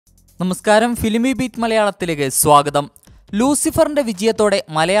നമസ്കാരം ഫിലിമിബീറ്റ് മലയാളത്തിലേക്ക് സ്വാഗതം. ലൂസിഫറിന്റെ വിജയത്തോടെ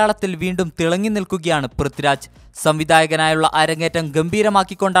മലയാളത്തിൽ വീണ്ടും തിളങ്ങി നിൽക്കുകയാണ് പൃഥ്വിരാജ്. സംവിധായകനായുള്ള അരങ്ങേറ്റം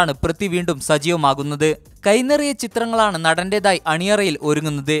ഗംഭീരമാക്കിക്കൊണ്ടാണ് പൃഥ്വി വീണ്ടും സജീവമാകുന്നത്. കൈനിറിയ ചിത്രങ്ങളാണ് നടന്റേതായി അണിയറയിൽ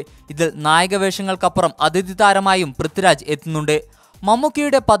ഒരുങ്ങുന്നത്. ഇതിൽ നായകവേഷങ്ങൾക്കപ്പുറം അതിഥി താരമായും പൃഥ്വിരാജ് എത്തുന്നുണ്ട്.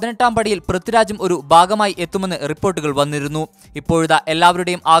 മമ്മൂക്കയുടെ 18-ാം പടിയിൽ പൃഥ്വിരാജും ഒരു ഭാഗമായി എത്തുമെന്ന് റിപ്പോർട്ടുകൾ വന്നിരുന്നു. ഇപ്പോഴത്തെ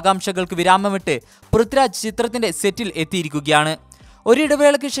എല്ലാവരുടെയും ആകാംക്ഷകൾക്ക് വിരാമമിട്ട് പൃഥ്വിരാജ് ചിത്രത്തിന്റെ സെറ്റിൽ എത്തിയിരിക്കുകയാണ്.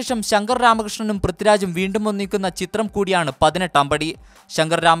 ഒരിടവേളയ്ക്ക് ശേഷം ശങ്കർ രാമകൃഷ്ണനും പൃഥ്വിരാജും വീണ്ടും ഒന്നിക്കുന്ന ചിത്രം കൂടിയാണ് 18-ാം പടി.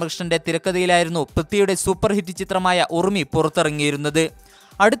 ശങ്കർ രാമകൃഷ്ണന്റെ തിരക്കഥയിലായിരുന്നു പൃഥ്വിയുടെ സൂപ്പർ ഹിറ്റ് ചിത്രമായ ഉറുമി പുറത്തിറങ്ങിയിരുന്നത്.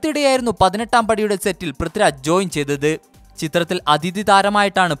 അടുത്തിടെയായിരുന്നു 18-ാം പടിയുടെ സെറ്റിൽ പൃഥ്വിരാജ് ജോയിൻ ചെയ്തത്. ചിത്രത്തിൽ അതിഥി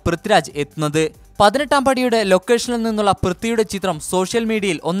താരമായിട്ടാണ് പൃഥ്വിരാജ് എത്തുന്നത്. 18-ാം പടിയുടെ ലൊക്കേഷനിൽ നിന്നുള്ള പൃഥ്വിയുടെ ചിത്രം സോഷ്യൽ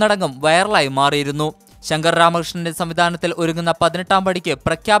മീഡിയയിൽ ഒന്നടങ്കം വൈറലായി മാറിയിരുന്നു. ശങ്കർ രാമകൃഷ്ണന്റെ സംവിധാനത്തിൽ ഒരുങ്ങുന്ന 18-ാം പടിക്ക്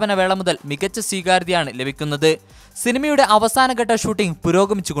പ്രഖ്യാപന വേള മുതൽ മികച്ച സ്വീകാര്യതയാണ് ലഭിക്കുന്നത്. സിനിമയുടെ അവസാനഘട്ട ഷൂട്ടിംഗ്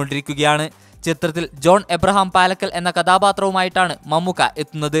പുരോഗമിച്ചുകൊണ്ടിരിക്കുകയാണ്. ചിത്രത്തിൽ ജോൺ എബ്രഹാം പാലക്കൽ എന്ന കഥാപാത്രവുമായിട്ടാണ് മമ്മൂക്ക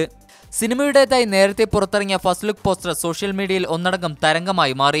എത്തുന്നത്. സിനിമയുടേതായി നേരത്തെ പുറത്തിറങ്ങിയ ഫസ്റ്റ് ലുക്ക് പോസ്റ്റർ സോഷ്യൽ മീഡിയയിൽ ഒന്നടങ്കം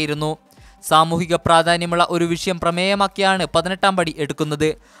തരംഗമായി മാറിയിരുന്നു. സാമൂഹിക പ്രാധാന്യമുള്ള ഒരു വിഷയം പ്രമേയമാക്കിയാണ് 18-ാം പടി എടുക്കുന്നത്.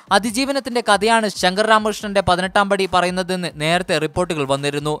 അതിജീവനത്തിന്റെ കഥയാണ് ശങ്കർ രാമകൃഷ്ണന്റെ 18-ാം പടി പറയുന്നതെന്ന് നേരത്തെ റിപ്പോർട്ടുകൾ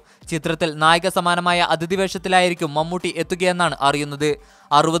വന്നിരുന്നു. ചിത്രത്തിൽ നായിക സമാനമായ അതിഥി വേഷത്തിലായിരിക്കും മമ്മൂട്ടി എത്തുകയെന്നാണ് അറിയുന്നത്.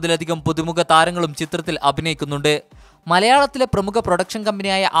 60-ലധികം പുതുമുഖ താരങ്ങളും ചിത്രത്തിൽ അഭിനയിക്കുന്നുണ്ട്. മലയാളത്തിലെ പ്രമുഖ പ്രൊഡക്ഷൻ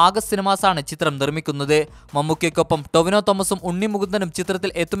കമ്പനിയായ ആഗസ്റ്റ് സിനിമാസാണ് ചിത്രം നിർമ്മിക്കുന്നത്. മമ്മൂക്കയ്ക്കൊപ്പം ടൊവിനോ തോമസും ഉണ്ണി മുകുന്ദനും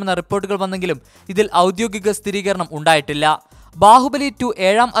ചിത്രത്തിൽ എത്തുമെന്ന റിപ്പോർട്ടുകൾ വന്നെങ്കിലും ഇതിൽ ഔദ്യോഗിക സ്ഥിരീകരണം ഉണ്ടായിട്ടില്ല. ബാഹുബലി 2,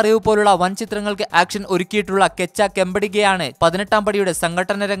 7-ാം അറിവ് പോലുള്ള വൻ ചിത്രങ്ങൾക്ക് ആക്ഷൻ ഒരുക്കിയിട്ടുള്ള കെച്ച കെമ്പടികയാണ് 18-ാം പടിയുടെ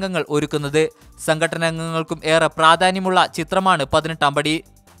സംഘടന രംഗങ്ങൾ ഒരുക്കുന്നത്. സംഘടന രംഗങ്ങൾക്കും ഏറെ പ്രാധാന്യമുള്ള ചിത്രമാണ് 18-ാം പടി.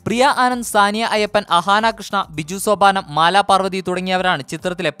 പ്രിയ ആനന്ദ്, സാനിയ അയ്യപ്പൻ, അഹാന കൃഷ്ണ, ബിജു സോപാനം, മാല പാർവതി തുടങ്ങിയവരാണ്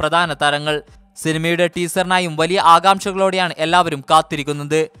ചിത്രത്തിലെ പ്രധാന താരങ്ങൾ. സിനിമയുടെ ടീസറിനായും വലിയ ആകാംക്ഷകളോടെയാണ് എല്ലാവരും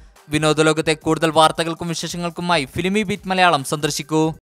കാത്തിരിക്കുന്നത്. വിനോദലോകത്തെ കൂടുതൽ വാർത്തകൾക്കും വിശേഷങ്ങൾക്കുമായി ഫിലിമിബീറ്റ് മലയാളം സന്ദർശിക്കൂ.